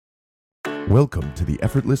Welcome to the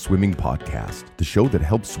Effortless Swimming Podcast, the show that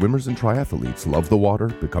helps swimmers and triathletes love the water,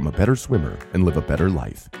 become a better swimmer, and live a better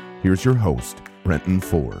life. Here's your host, Brenton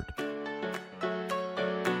Ford.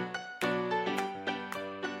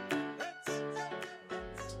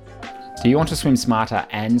 Do you want to swim smarter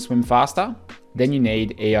and swim faster? Then you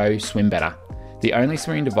need EO Swim Better, the only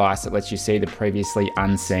swimming device that lets you see the previously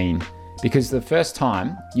unseen. Because for the first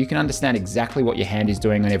time, you can understand exactly what your hand is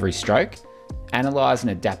doing on every stroke, analyze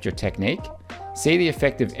and adapt your technique, see the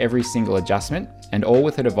effect of every single adjustment, and all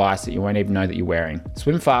with a device that you won't even know that you're wearing.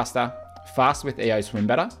 Swim faster, fast with EO Swim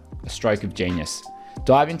Better, a stroke of genius.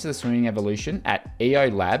 Dive into the swimming evolution at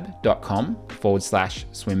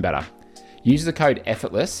eolab.com/swimbetter. Use the code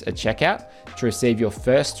EFFORTLESS at checkout to receive your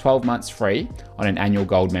first 12 months free on an annual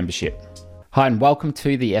gold membership. Hi, and welcome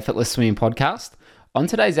to the Effortless Swimming Podcast. On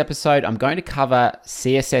today's episode, I'm going to cover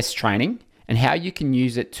CSS training and how you can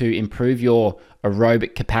use it to improve your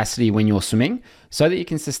aerobic capacity when you're swimming so that you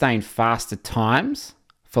can sustain faster times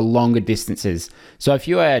for longer distances. So if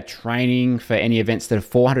you are training for any events that are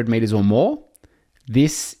 400 meters or more,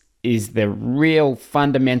 this is the real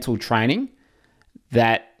fundamental training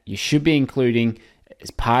that you should be including as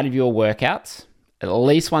part of your workouts at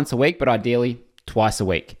least once a week, but ideally twice a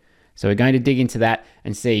week. So we're going to dig into that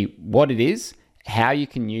and see what it is, how you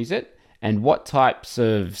can use it, and what types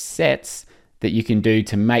of sets that you can do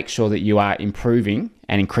to make sure that you are improving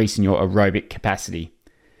and increasing your aerobic capacity.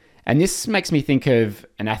 And this makes me think of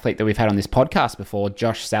an athlete that we've had on this podcast before,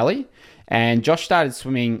 Josh Sally. And Josh started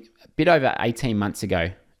swimming a bit over 18 months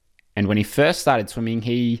ago. And when he first started swimming,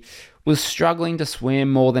 he was struggling to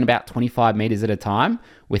swim more than about 25 meters at a time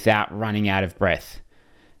without running out of breath.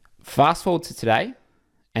 Fast forward to today,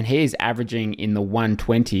 and he is averaging in the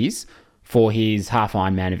 120s for his half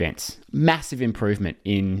Ironman events. Massive improvement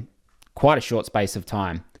in quite a short space of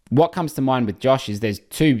time. What comes to mind with Josh is there's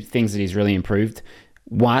two things that he's really improved.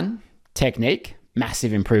 One, technique,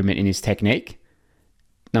 massive improvement in his technique.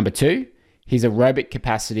 Number two, his aerobic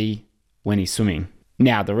capacity when he's swimming.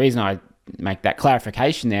 Now, the reason I make that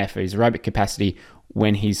clarification there for his aerobic capacity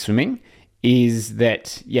when he's swimming is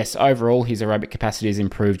that, yes, overall his aerobic capacity has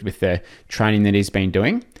improved with the training that he's been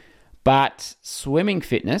doing, but swimming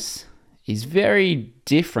fitness is very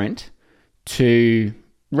different to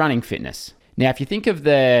running fitness. Now, if you think of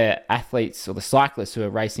the athletes or the cyclists who are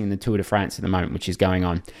racing in the Tour de France at the moment, which is going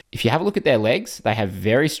on, if you have a look at their legs, they have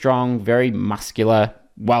very strong, very muscular,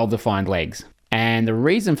 well-defined legs. And the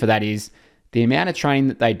reason for that is the amount of training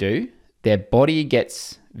that they do, their body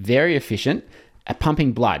gets very efficient at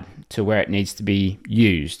pumping blood to where it needs to be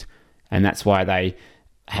used. And that's why they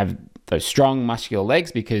have those strong, muscular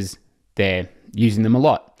legs, because they're using them a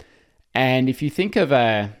lot. And if you think of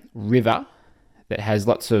a river that has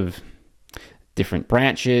lots of different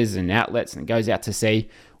branches and outlets and goes out to sea,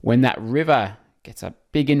 when that river gets a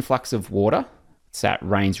big influx of water, so it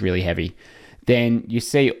rains really heavy, then you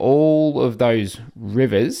see all of those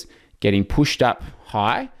rivers getting pushed up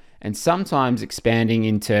high and sometimes expanding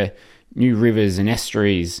into new rivers and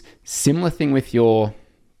estuaries. Similar thing with your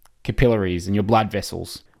capillaries and your blood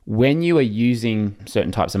vessels. When you are using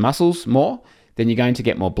certain types of muscles more, then you're going to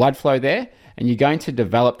get more blood flow there, and you're going to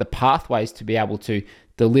develop the pathways to be able to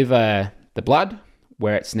deliver the blood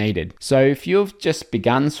where it's needed. So if you've just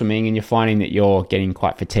begun swimming and you're finding that you're getting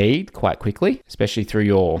quite fatigued quite quickly, especially through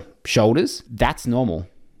your shoulders, that's normal.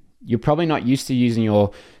 You're probably not used to using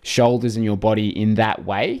your shoulders and your body in that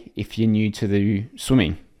way if you're new to the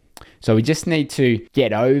swimming. So we just need to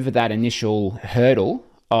get over that initial hurdle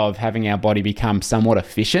of having our body become somewhat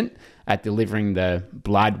efficient at delivering the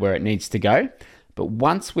blood where it needs to go. But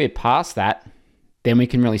once we're past that, then we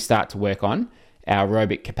can really start to work on our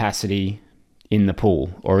aerobic capacity in the pool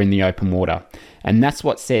or in the open water. And that's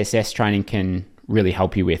what CSS training can really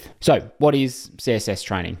help you with. So what is CSS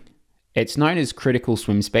training? It's known as critical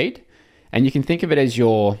swim speed, and you can think of it as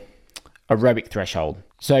your aerobic threshold.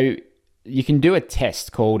 So you can do a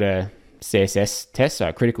test called a CSS test, so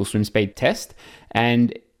a critical swim speed test,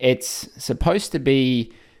 and it's supposed to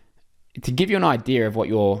be to give you an idea of what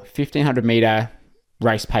your 1500 meter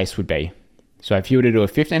race pace would be. So if you were to do a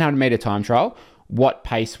 1500 meter time trial, what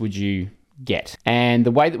pace would you get? And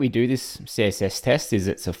the way that we do this CSS test is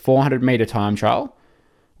it's a 400 meter time trial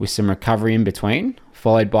with some recovery in between,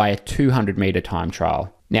 followed by a 200 meter time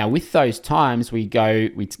trial. Now with those times, we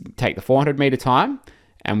take the 400 meter time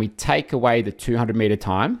and we take away the 200 meter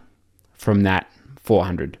time from that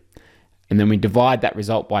 400. And then we divide that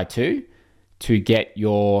result by 2 to get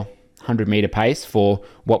your 100 meter pace for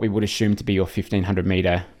what we would assume to be your 1500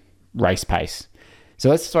 meter race pace. So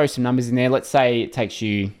let's throw some numbers in there. Let's say it takes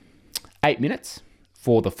you 8 minutes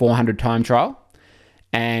for the 400 time trial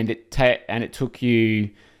and it took you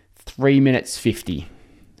 3 minutes 50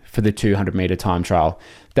 for the 200 meter time trial.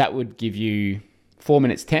 That would give you 4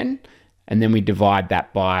 minutes 10, and then we divide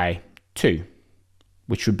that by 2,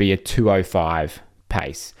 which would be a 2:05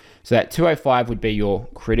 pace. So that 2:05 would be your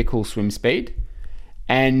critical swim speed.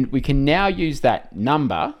 And we can now use that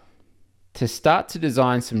number to start to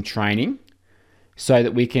design some training so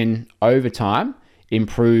that we can, over time,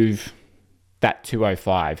 improve that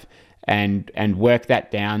 2:05 and work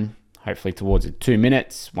that down, hopefully towards 2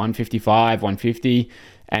 minutes, 1:55, 1:50,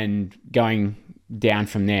 and going down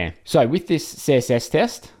from there. So with this CSS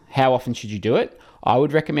test, how often should you do it? I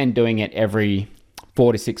would recommend doing it every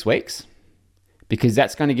 4 to 6 weeks, because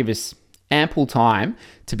that's going to give us ample time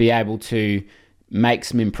to be able to make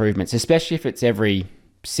some improvements, especially if it's every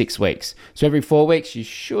 6 weeks. So every 4 weeks, you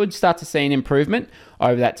should start to see an improvement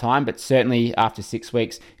over that time, but certainly after 6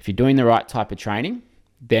 weeks, if you're doing the right type of training,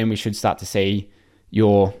 then we should start to see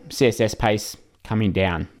your CSS pace coming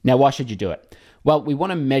down. Now, why should you do it? Well, we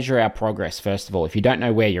want to measure our progress, first of all. If you don't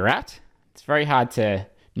know where you're at, it's very hard to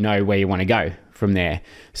know where you want to go from there.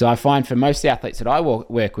 So I find for most of the athletes that I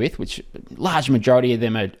work with, which large majority of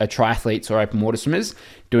them are triathletes or open water swimmers,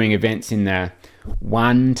 doing events in the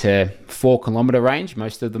 1 to 4 kilometer range,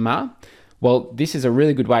 most of them are. Well, this is a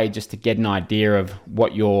really good way just to get an idea of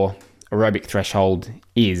what your aerobic threshold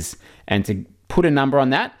is and to put a number on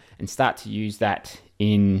that and start to use that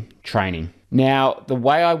in training. Now, the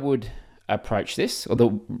way I would approach this, or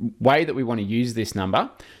the way that we want to use this number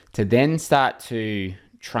to then start to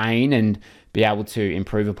train and be able to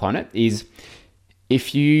improve upon it, is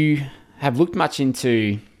if you have looked much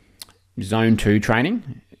into zone 2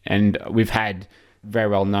 training, and we've had very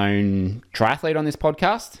well-known triathlete on this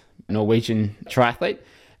podcast, a Norwegian triathlete,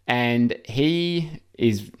 and he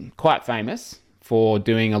is quite famous for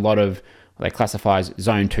doing a lot of what they classify as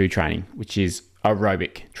zone 2 training, which is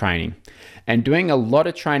aerobic training. And doing a lot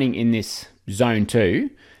of training in this zone 2,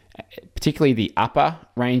 particularly the upper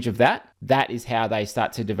range of that is how they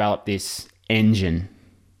start to develop this engine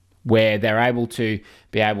where they're able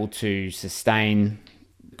to sustain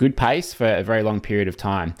good pace for a very long period of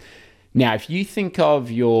time. Now, if you think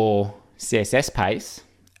of your CSS pace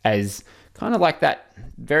as kind of like that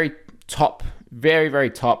very top, very, very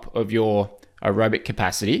top of your aerobic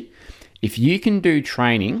capacity, if you can do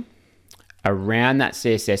training around that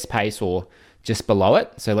CSS pace or just below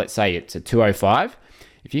it, so let's say it's a 2:05,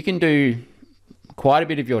 if you can do quite a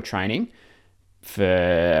bit of your training for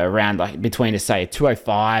around like between, say, a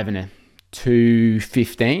 2:05 and a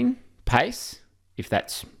 2:15 pace, if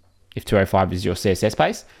 2:05 is your CSS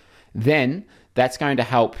pace, then that's going to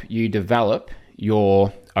help you develop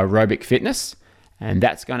your aerobic fitness, and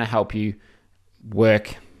that's going to help you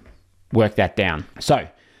work that down. So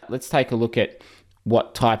let's take a look at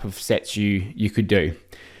what type of sets you could do.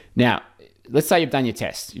 Now, let's say you've done your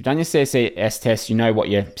test. You've done your CSS test. You know what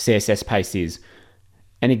your CSS pace is.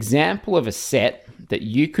 An example of a set that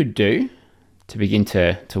you could do to begin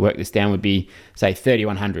to work this down would be, say,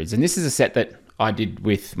 3100s. And this is a set that I did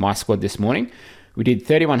with my squad this morning. We did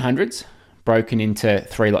 3100s broken into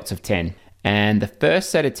 3 lots of 10. And the first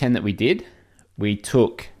set of 10 that we did, we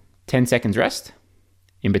took 10 seconds rest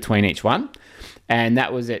in between each one. And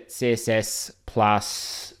that was at CSS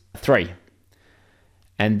plus 3.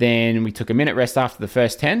 And then we took a minute rest after the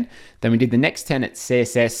first 10. Then we did the next 10 at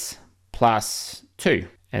CSS plus 2.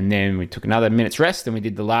 And then we took another minute's rest, and we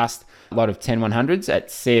did the last lot of 10 100s at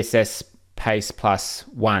CSS pace plus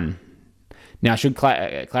 1. Now, I should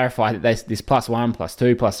clarify that this plus 1, plus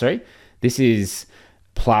 2, plus 3, this is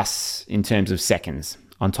plus in terms of seconds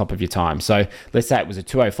on top of your time. So let's say it was a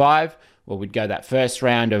 2:05. Well, we'd go that first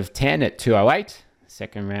round of 10 at 2:08,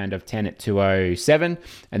 second round of 10 at 2:07,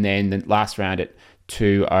 and then the last round at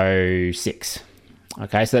 2:06.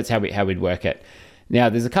 Okay, so that's how we'd work it. Now,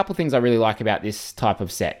 there's a couple of things I really like about this type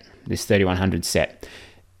of set, this 3100 set.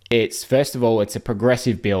 It's, first of all, it's a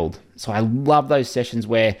progressive build. So I love those sessions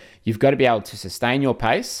where you've got to be able to sustain your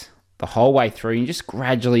pace the whole way through and just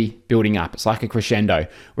gradually building up. It's like a crescendo,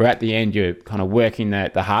 where at the end you're kind of working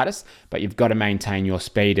the hardest, but you've got to maintain your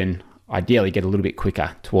speed and ideally get a little bit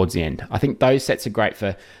quicker towards the end. I think those sets are great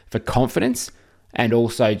for confidence and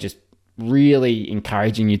also just really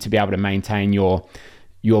encouraging you to be able to maintain your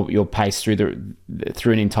pace through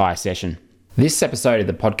an entire session. This episode of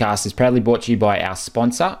the podcast is proudly brought to you by our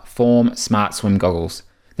sponsor, Form Smart Swim Goggles.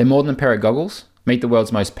 They're more than a pair of goggles. Meet the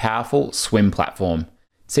world's most powerful swim platform.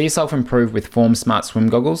 See yourself improve with Form Smart Swim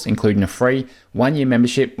Goggles, including a free 1-year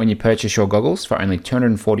membership when you purchase your goggles for only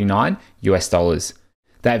 $249 US.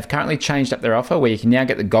 They've currently changed up their offer where you can now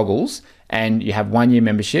get the goggles and you have 1-year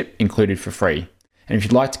membership included for free. And if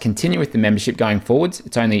you'd like to continue with the membership going forwards,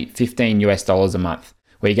 it's only $15 a month,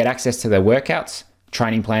 where you get access to their workouts,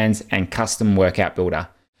 training plans, and custom workout builder.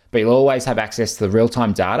 But you'll always have access to the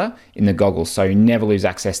real-time data in the goggles, so you never lose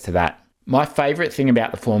access to that. My favorite thing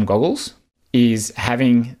about the Form goggles is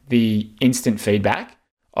having the instant feedback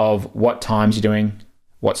of what times you're doing,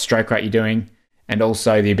 what stroke rate you're doing, and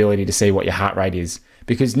also the ability to see what your heart rate is.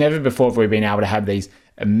 Because never before have we been able to have these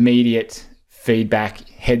immediate feedback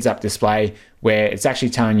heads-up display where it's actually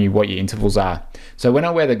telling you what your intervals are. So when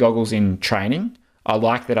I wear the goggles in training, I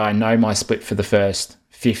like that I know my split for the first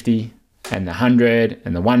 50 and the 100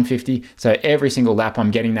 and the 150. So every single lap,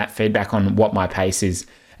 I'm getting that feedback on what my pace is.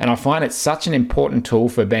 And I find it's such an important tool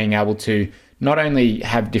for being able to not only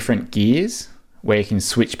have different gears where you can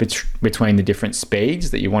switch between the different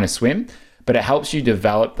speeds that you want to swim, but it helps you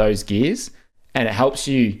develop those gears and it helps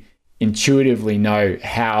you intuitively know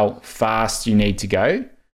how fast you need to go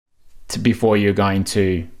before you're going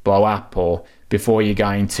to blow up or before you're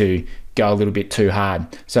going to go a little bit too hard.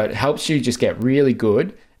 So it helps you just get really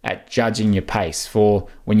good at judging your pace for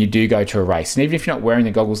when you do go to a race. And even if you're not wearing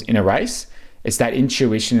the goggles in a race, it's that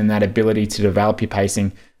intuition and that ability to develop your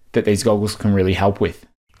pacing that these goggles can really help with.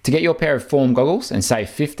 To get your pair of Form goggles and save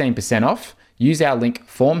 15% off, use our link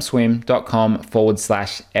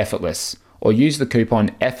formswim.com/effortless or use the coupon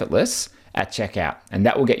effortless at checkout, and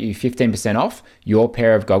that will get you 15% off your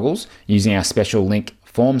pair of goggles using our special link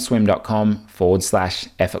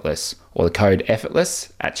formswim.com/effortless or the code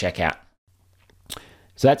effortless at checkout.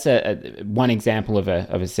 So that's one example of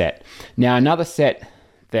a set. Now another set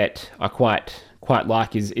that I quite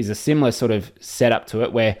like is a similar sort of setup to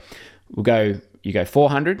it where you go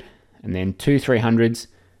 400 and then 2 300s,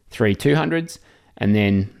 3 200s, and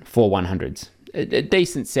then 4 100s. A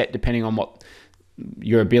decent set depending on what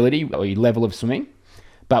your ability or your level of swimming.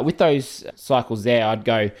 But with those cycles there, I'd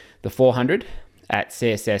go the 400 at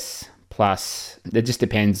CSS plus, it just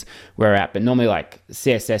depends where we're at, but normally like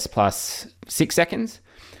CSS plus 6 seconds.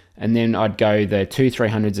 And then I'd go the 2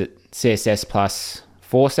 300s at CSS plus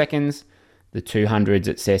 4 seconds, the 200s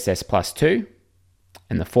at CSS plus 2,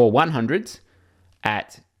 and the 4 100s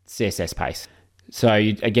at CSS pace. So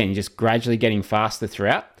you're just gradually getting faster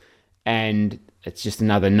throughout, and it's just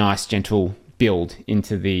another nice gentle build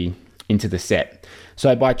into the set.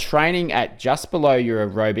 So by training at just below your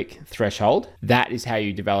aerobic threshold, that is how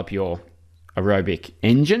you develop your aerobic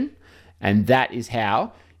engine, and that is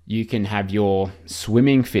how you can have your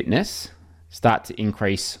swimming fitness start to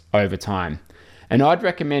increase over time. And I'd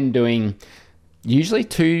recommend doing usually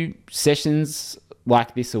 2 sessions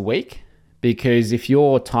like this a week, because if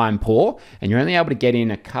you're time poor and you're only able to get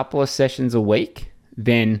in a couple of sessions a week,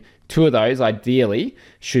 then 2 of those ideally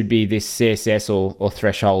should be this CSS or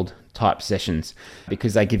threshold type sessions,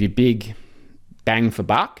 because they give you big bang for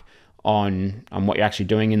buck on what you're actually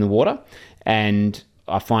doing in the water. And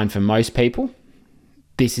I find for most people,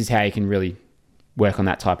 this is how you can really work on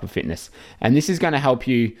that type of fitness. And this is going to help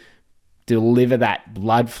you deliver that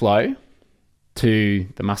blood flow to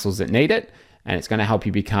the muscles that need it, and it's going to help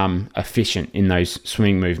you become efficient in those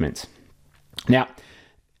swimming movements. Now,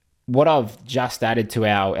 what I've just added to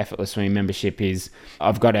our Effortless Swimming membership is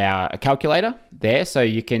I've got a calculator there, so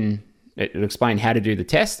it'll explain how to do the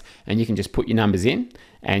test, and you can just put your numbers in,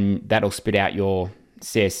 and that'll spit out your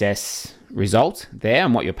CSS result there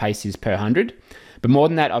and what your pace is per 100. But more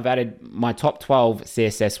than that, I've added my top 12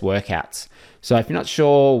 CSS workouts. So if you're not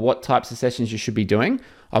sure what types of sessions you should be doing,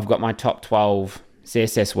 I've got my top 12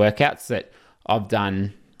 CSS workouts that I've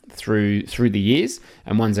done through the years,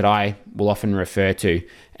 and ones that I will often refer to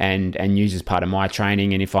and use as part of my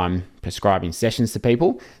training. And if I'm prescribing sessions to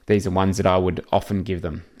people, these are ones that I would often give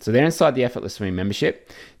them. So they're inside the Effortless Swimming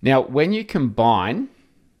membership. Now, when you combine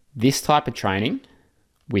this type of training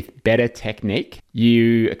with better technique,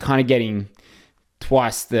 you are kind of getting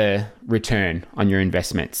twice the return on your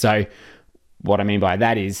investment. So what I mean by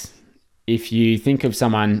that is, if you think of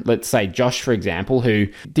someone, let's say Josh, for example, who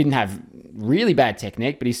didn't have really bad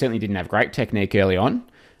technique, but he certainly didn't have great technique early on.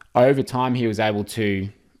 Over time, he was able to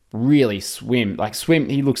really swim.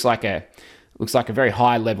 He looks like a very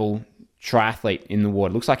high level triathlete in the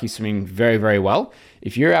water. Looks like he's swimming very, very well.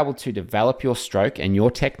 If you're able to develop your stroke and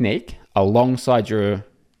your technique alongside your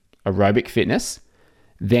aerobic fitness,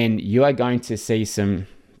 then you are going to see some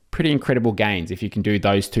pretty incredible gains if you can do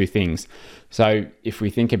those 2 things. So if we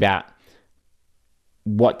think about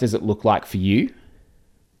what does it look like for you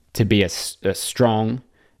to be a strong,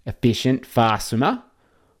 efficient, fast swimmer,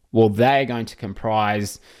 well, they're going to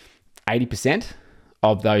comprise 80%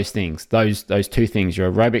 of those things, those 2 things,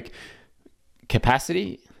 your aerobic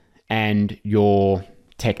capacity and your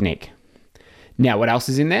technique. Now, what else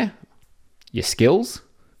is in there? your skills,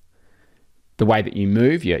 the way that you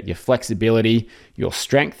move, your flexibility, your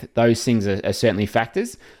strength. Those things are certainly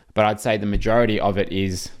factors, but I'd say the majority of it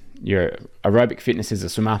is your aerobic fitness as a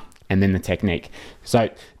swimmer and then the technique. So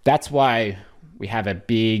that's why we have a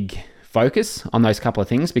big focus on those couple of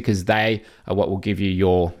things, because they are what will give you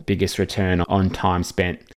your biggest return on time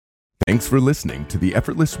spent. Thanks for listening to the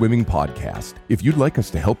Effortless Swimming Podcast. If you'd like us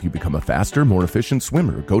to help you become a faster, more efficient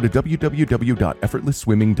swimmer, go to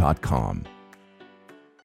www.effortlessswimming.com.